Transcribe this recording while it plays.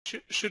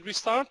Should we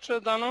start,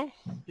 Dano?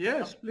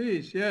 Yes,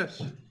 please.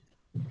 Yes.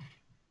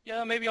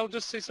 Yeah, maybe I'll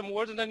just say some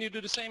words and then you do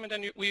the same, and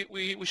then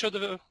we show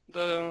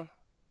the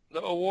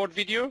award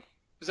video.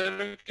 Is that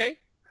okay?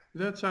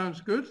 That sounds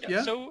good.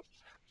 Yeah. So,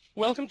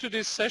 welcome to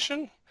this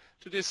session,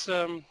 to this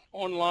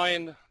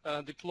online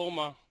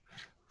diploma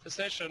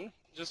session.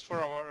 Just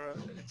for our,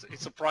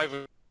 it's a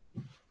private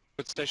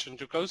session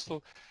to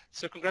Coastal.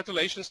 So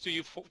congratulations to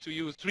you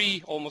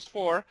three, almost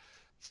four,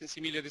 since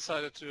Emilia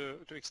decided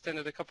to extend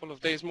it a couple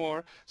of days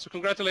more. So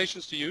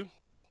congratulations to you.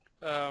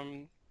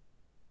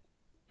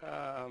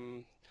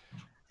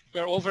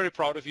 We're all very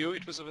proud of you.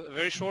 It was a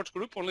very short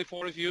group, only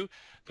 4 of you,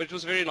 but it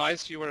was very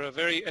nice. You were a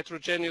very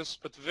heterogeneous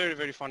but very,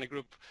 very funny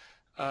group.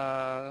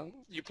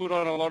 You put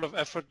on a lot of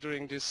effort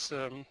during this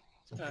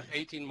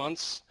 18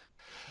 months.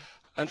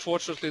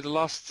 Unfortunately, the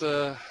last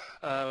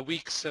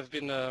weeks have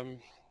been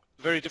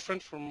very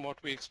different from what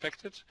we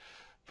expected,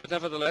 but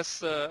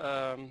nevertheless,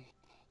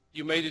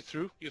 you made it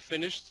through. You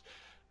finished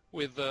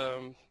with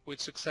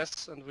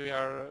success, and we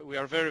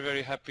are very,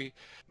 very happy.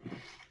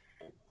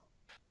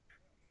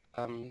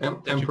 I'm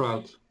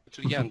proud.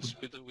 To the end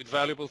with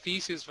valuable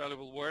thesis,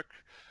 valuable work,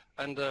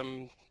 and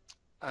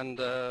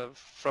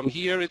from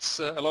here it's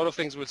a lot of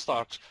things will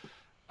start.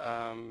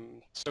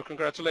 So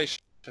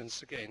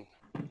congratulations again,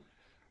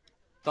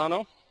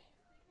 Dano.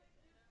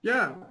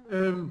 Yeah.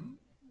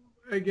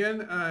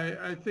 Again,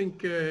 I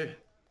think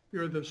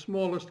you're the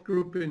smallest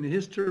group in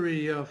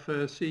history of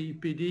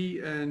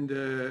CEPD, and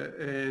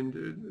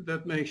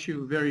that makes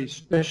you very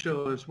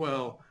special as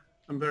well.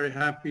 I'm very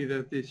happy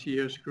that this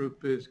year's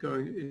group is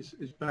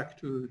back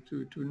to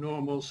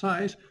normal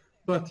size.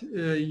 But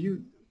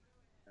the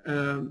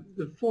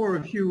 4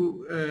 of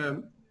you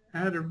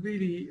had a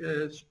really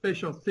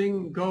special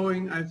thing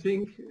going. I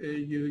think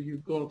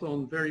you got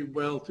on very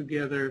well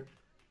together.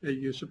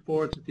 You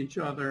supported each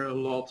other a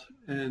lot,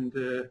 and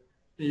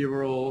you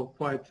were all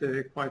quite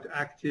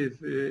active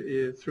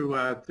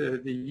throughout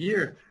the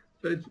year.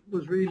 So it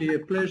was really a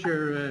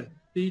pleasure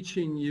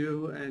teaching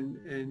you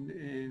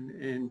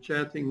and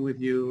chatting with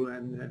you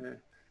and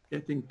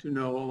getting to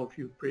know all of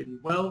you pretty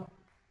well.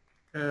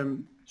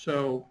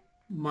 So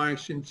my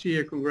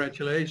sincere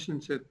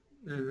congratulations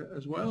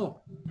as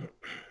well.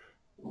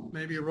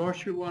 Maybe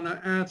Rosh, you want to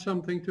add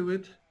something to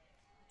it?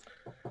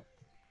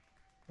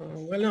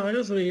 Well, no, I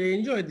also really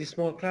enjoyed this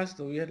small class.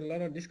 So we had a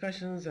lot of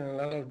discussions and a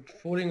lot of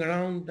fooling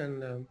around,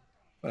 and a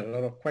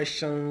lot of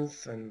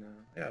questions, and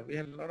yeah, we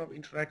had a lot of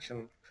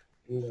interaction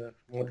in the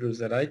modules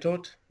that I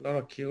taught, a lot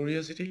of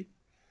curiosity.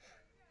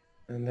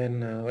 And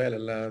then,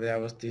 there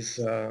was this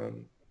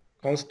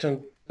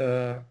constant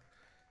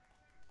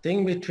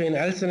thing between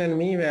Elson and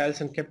me, where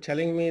Elson kept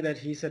telling me that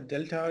he's at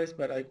Deltaris,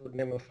 but I could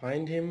never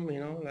find him,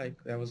 like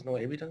there was no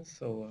evidence.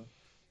 So,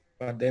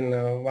 but then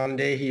one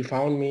day he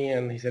found me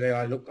and he said,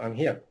 hey, look, I'm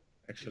here.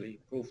 Actually,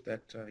 proof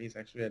that he's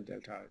actually at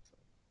Deltaris.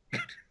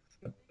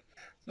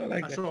 So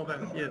like I saw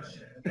that, yes.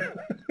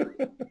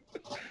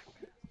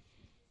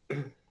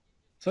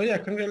 So yeah,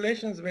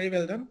 congratulations, very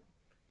well done,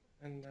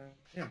 and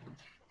yeah,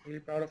 really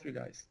proud of you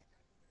guys.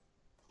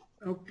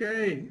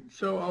 Okay,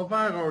 so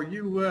Alvaro,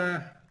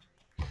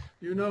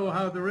 you know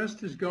how the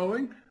rest is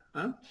going,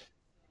 huh?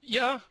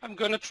 Yeah, I'm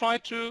going to try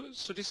to.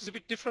 So this is a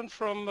bit different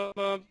from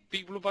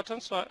Big Blue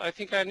Button. So I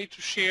think I need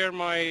to share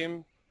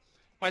my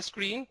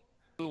screen.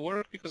 It will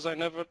work because I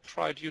never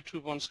tried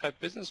YouTube on Skype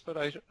Business, but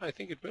I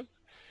think it will.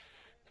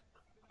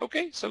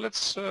 Okay, so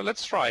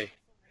let's try.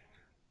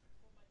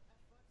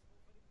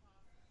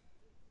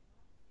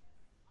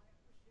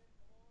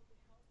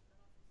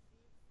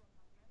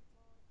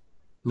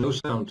 No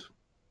sound.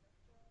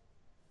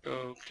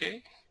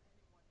 Okay.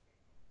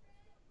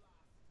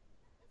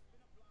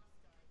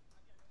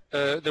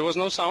 There was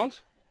no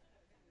sound?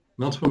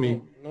 Not for me.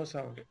 No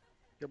sound.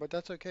 Yeah, but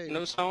that's okay.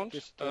 No sound?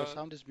 The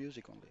sound is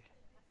music only.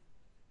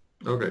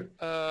 Okay.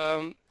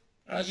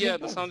 Yeah,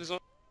 the sound is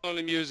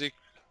only music.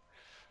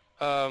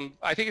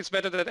 I think it's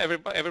better that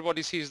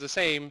everybody sees the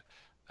same,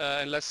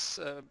 unless,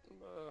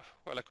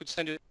 well, I could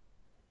send you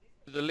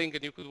the link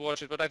and you could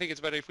watch it, but I think it's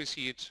better if we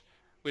see it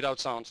without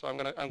sound. So I'm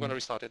gonna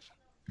restart it.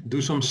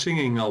 Do some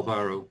singing,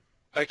 Alvaro.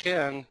 I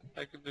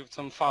could do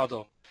some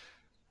fado.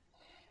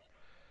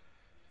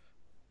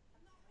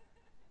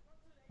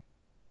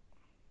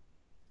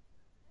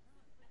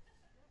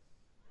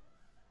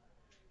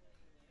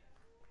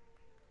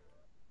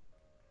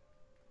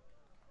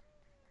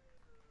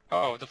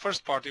 Oh, the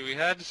first party we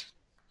had,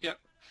 yeah,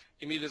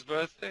 Emilia's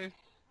birthday.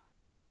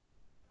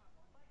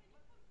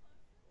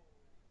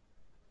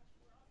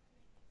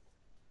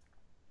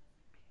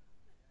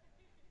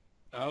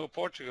 Oh,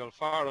 Portugal,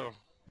 Faro.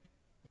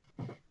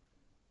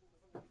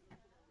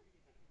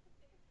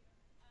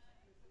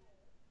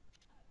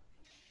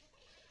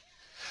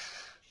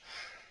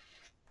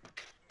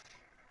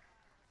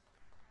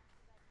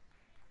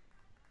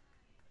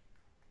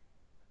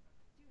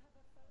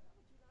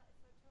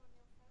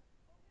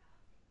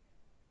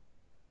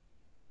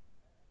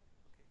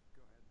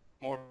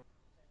 More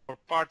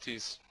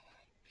parties.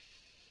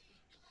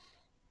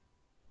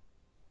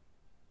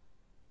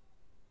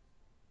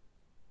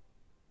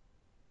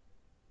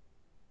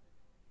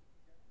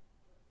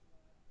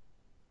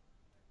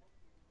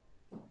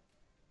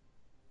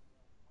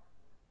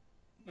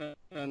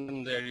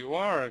 And there you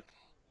are.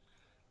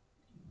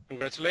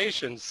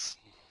 Congratulations.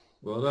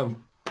 Well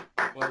done.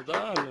 Well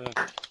done.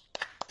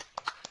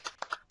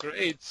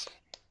 Great.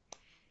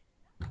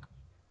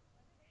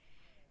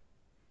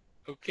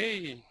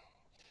 Okay.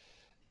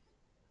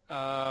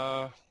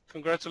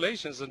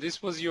 Congratulations. And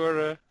this was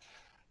your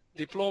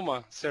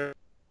diploma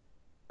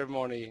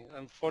ceremony.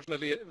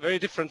 Unfortunately, very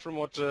different from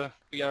what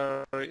we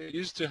are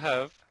used to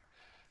have.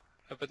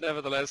 But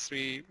nevertheless,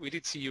 we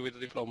did see you with the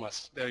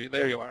diplomas. There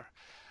you are.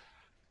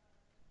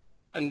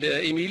 And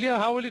Emilia,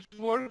 how will it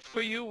work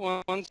for you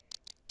once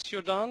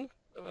you're done?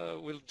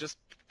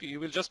 You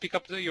will just pick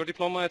up your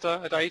diploma at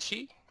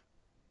IHE?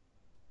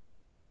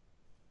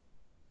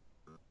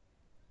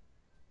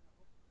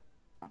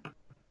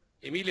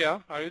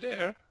 Emilia, are you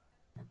there?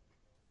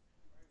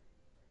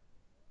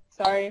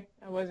 Sorry,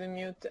 I was in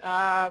mute.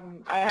 I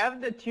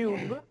have the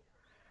tube,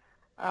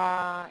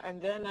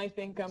 and then I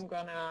think I'm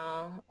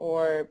gonna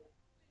or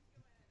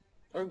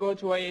go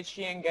to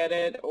IHE and get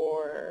it,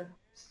 or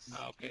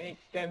make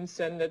them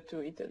send it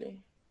to Italy.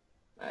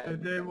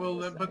 But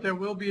there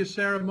will be a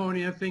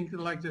ceremony, I think,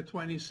 like the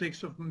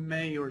 26th of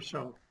May or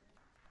so,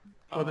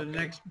 for the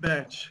next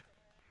batch.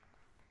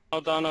 Now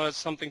Dana has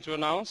something to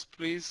announce,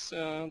 please,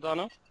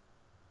 Dana.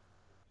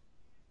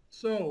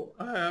 So,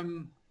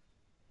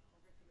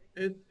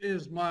 it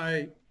is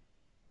my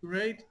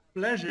great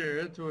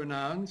pleasure to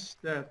announce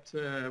that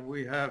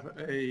we have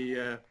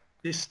a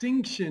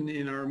distinction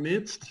in our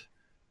midst,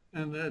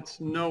 and that's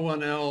no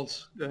one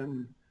else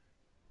than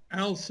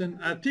Alsen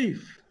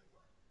Atif.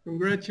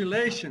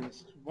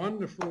 Congratulations,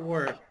 wonderful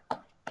work.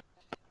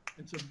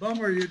 It's a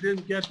bummer you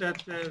didn't get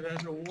that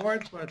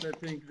award, but I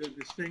think the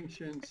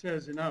distinction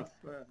says enough.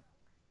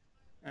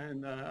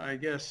 And I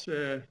guess,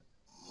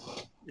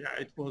 yeah,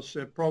 it was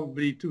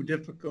probably too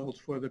difficult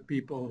for the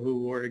people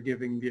who were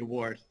giving the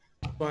award.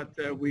 But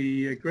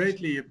we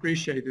greatly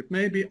appreciate it.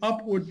 Maybe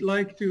Up would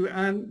like to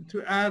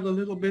add a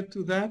little bit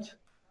to that.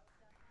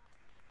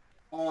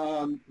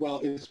 Well,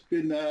 it's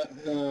been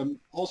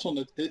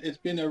also it's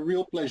been a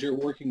real pleasure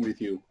working with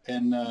you,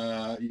 and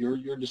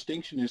your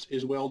distinction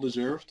is well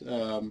deserved.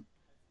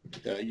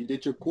 You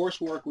did your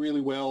coursework really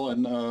well,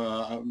 and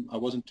I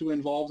wasn't too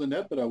involved in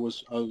that, but I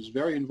was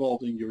very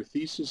involved in your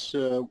thesis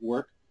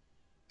work,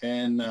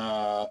 and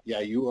yeah,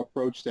 you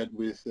approached that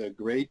with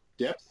great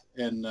depth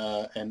and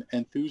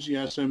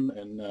enthusiasm,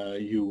 and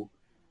you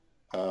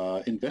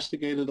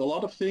investigated a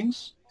lot of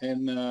things,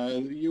 and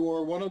you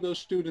are one of those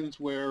students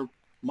where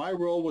my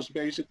role was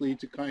basically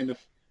to kind of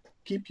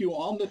keep you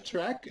on the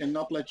track and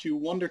not let you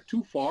wander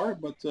too far,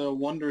 but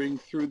wandering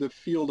through the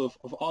field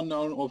of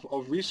unknown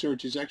of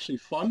research is actually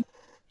fun.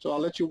 So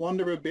I'll let you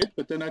wander a bit,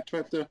 but then I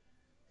tried to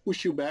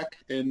push you back,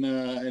 and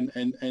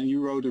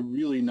you wrote a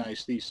really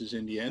nice thesis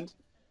in the end,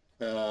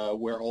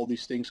 where all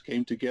these things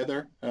came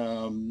together,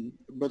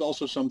 but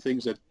also some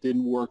things that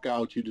didn't work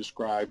out you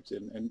described,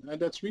 and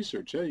that's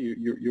research.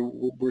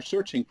 We're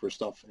searching for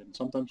stuff, and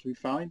sometimes we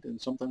find and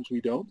sometimes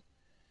we don't.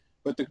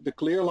 But the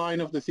clear line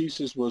of the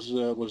thesis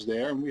was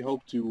there, and we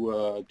hope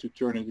to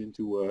turn it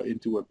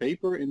into a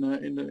paper in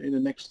the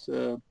next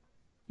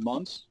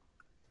months.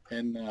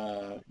 And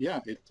yeah,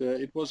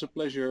 it was a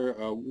pleasure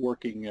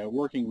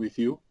working with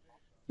you.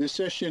 This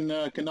session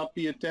cannot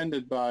be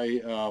attended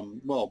by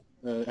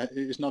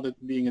is not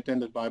being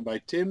attended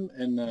by Tim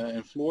and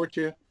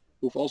Floortje,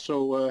 who've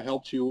also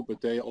helped you, but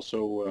they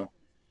also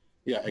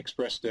yeah,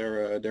 expressed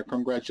their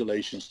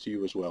congratulations to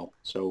you as well.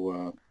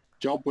 So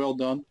job well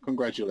done,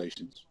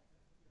 congratulations.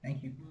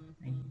 Thank you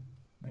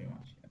very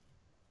much.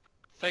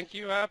 Thank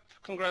you, App.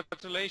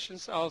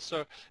 Congratulations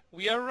also.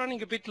 We are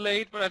running a bit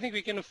late, but I think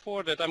we can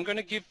afford it. I'm going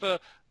to give the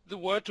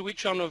word to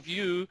each one of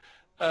you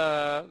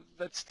that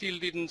still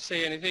didn't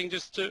say anything,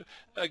 just to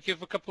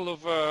give a couple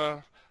of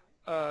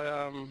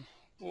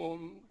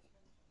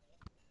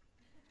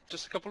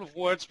just a couple of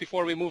words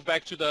before we move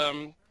back to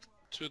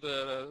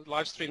the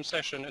live stream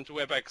session and to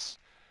WebEx.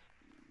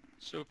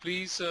 So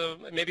please,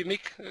 maybe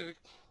Mick.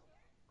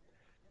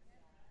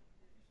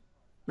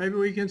 Maybe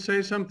we can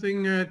say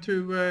something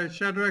to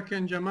Shadrach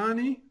and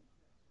Jamani.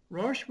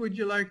 Rosh, would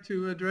you like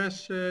to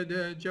address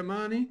the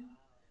Jamani?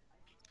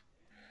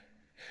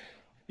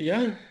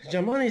 Yeah,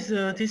 Jamani's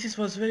thesis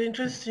was very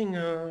interesting.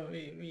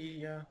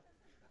 We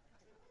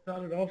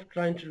started off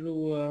trying to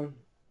do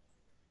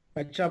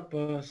patch up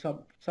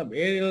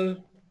sub-aerial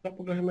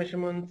topography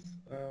measurements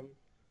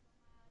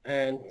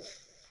and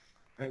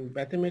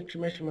bathymetry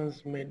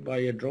measurements made by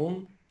a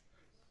drone,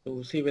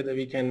 to see whether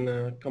we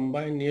can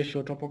combine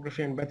nearshore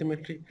topography and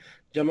bathymetry.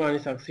 Jamani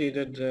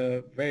succeeded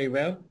very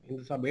well in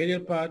the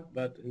sub-aerial part,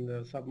 but in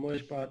the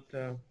submerged part,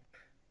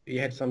 we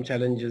had some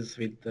challenges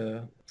with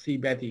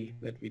CEPD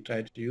that we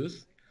tried to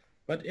use.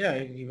 But yeah,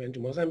 he went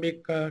to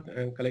Mozambique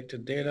and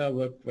collected data,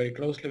 worked very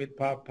closely with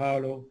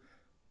Paolo,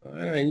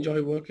 and I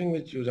enjoy working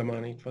with you,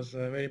 Jamani. It was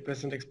a very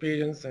pleasant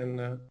experience,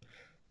 and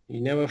you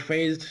never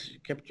phased, you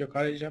kept your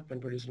courage up and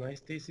produced a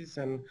nice thesis,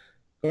 and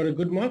got a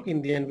good mark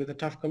in the end with a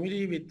tough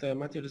committee with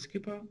Matthew the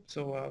skipper.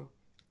 So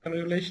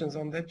congratulations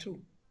on that too.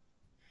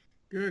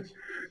 Good.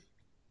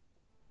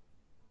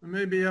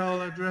 Maybe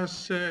I'll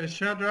address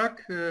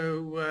Shadrach,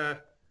 who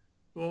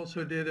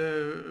also did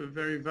a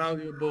very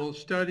valuable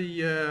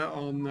study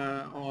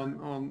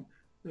on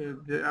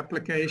the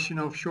application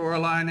of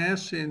shoreline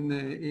S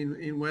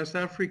in West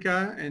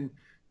Africa, and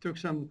took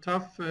some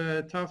tough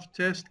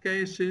test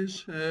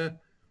cases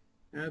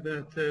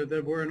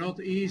that were not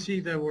easy.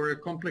 They were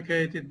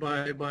complicated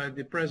by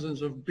the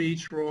presence of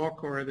beach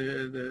rock or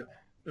the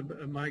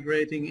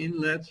migrating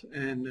inlet,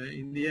 and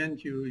in the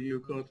end you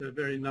got a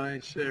very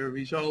nice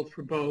result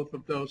for both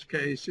of those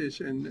cases,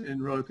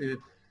 and wrote a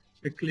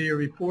clear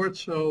report.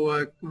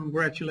 So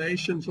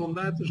congratulations on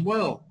that as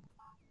well.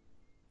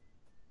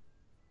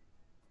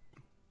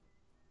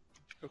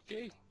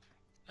 Okay.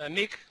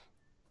 Nick,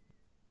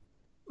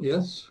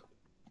 Yes.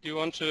 do you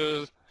want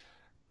to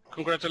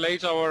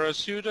congratulate our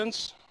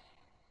students?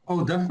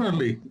 Oh,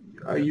 definitely.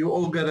 You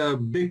all get a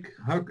big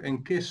hug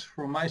and kiss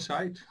from my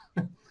side.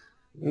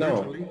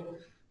 No. Virtually.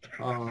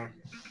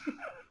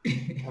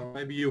 Or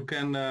maybe you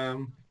can,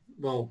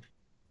 well,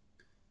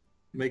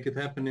 make it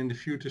happen in the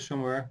future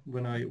somewhere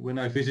when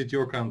I visit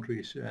your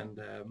countries. And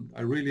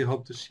I really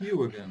hope to see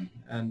you again.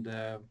 And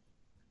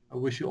I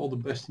wish you all the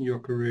best in your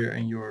career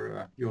and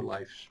your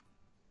lives.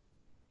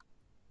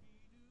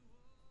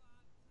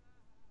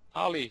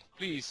 Ali,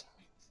 please.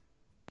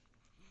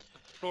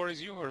 The floor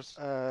is yours.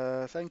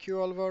 Thank you,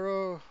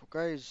 Alvaro.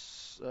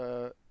 Guys,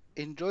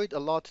 enjoyed a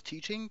lot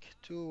teaching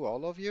to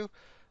all of you.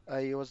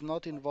 I was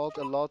not involved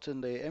a lot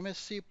in the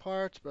MSc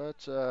part,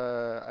 but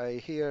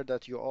I hear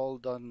that you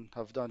all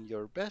have done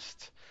your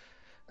best.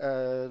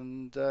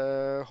 And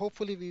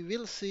hopefully we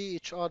will see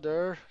each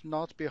other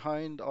not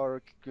behind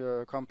our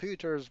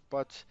computers,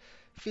 but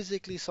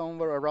physically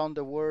somewhere around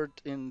the world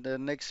in the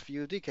next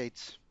few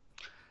decades.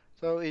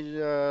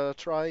 So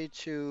try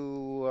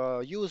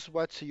to use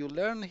what you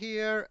learn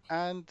here,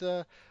 and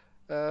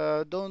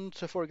don't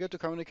forget to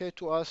communicate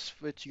to us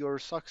with your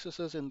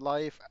successes in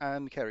life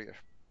and career.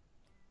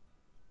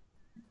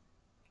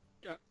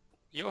 Yeah.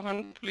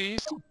 Johan,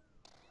 please.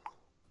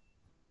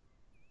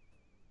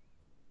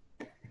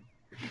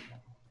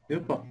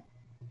 Yep.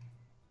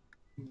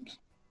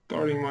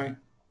 Starting my,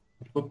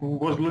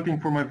 was looking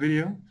for my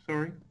video,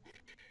 sorry.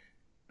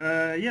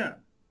 Yeah,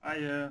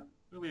 I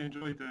really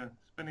enjoyed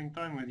spending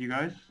time with you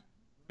guys.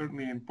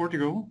 Certainly in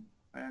Portugal,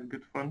 I had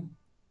good fun.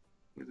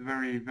 It was a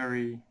very,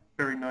 very,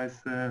 very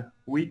nice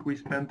week we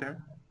spent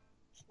there.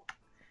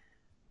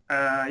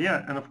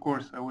 Yeah, and of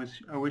course, I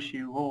wish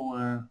you all,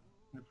 in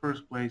the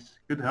first place,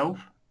 good health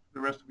for the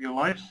rest of your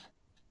lives.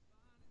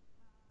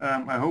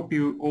 I hope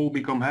you all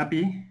become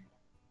happy,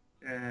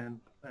 and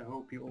I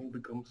hope you all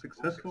become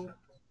successful,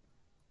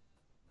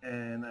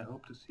 and I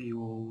hope to see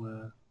you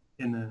all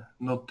in a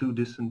not too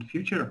distant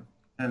future,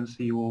 and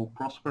see you all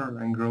prosper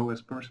and grow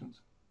as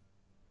persons.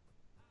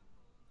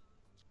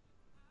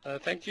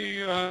 Thank you,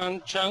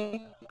 Johan.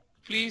 Chang,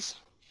 please.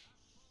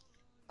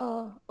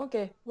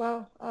 Okay,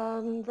 well,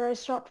 very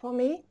short for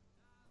me.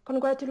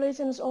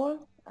 Congratulations all.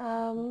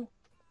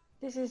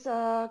 This is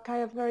a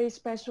kind of very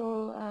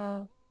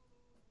special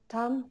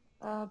time,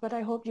 but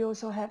I hope you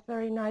also have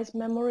very nice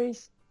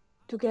memories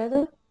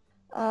together.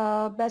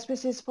 Best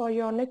wishes for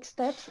your next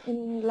steps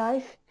in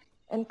life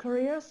and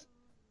careers.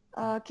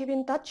 Keep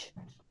in touch,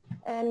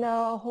 and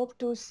hope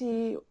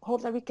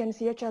that we can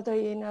see each other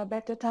in a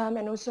better time,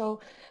 and also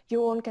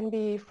you all can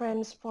be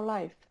friends for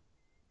life.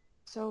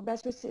 So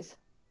best wishes.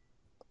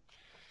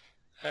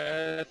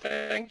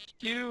 Thank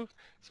you.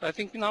 So I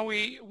think now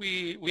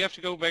we have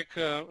to go back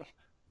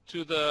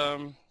to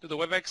the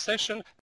WebEx session.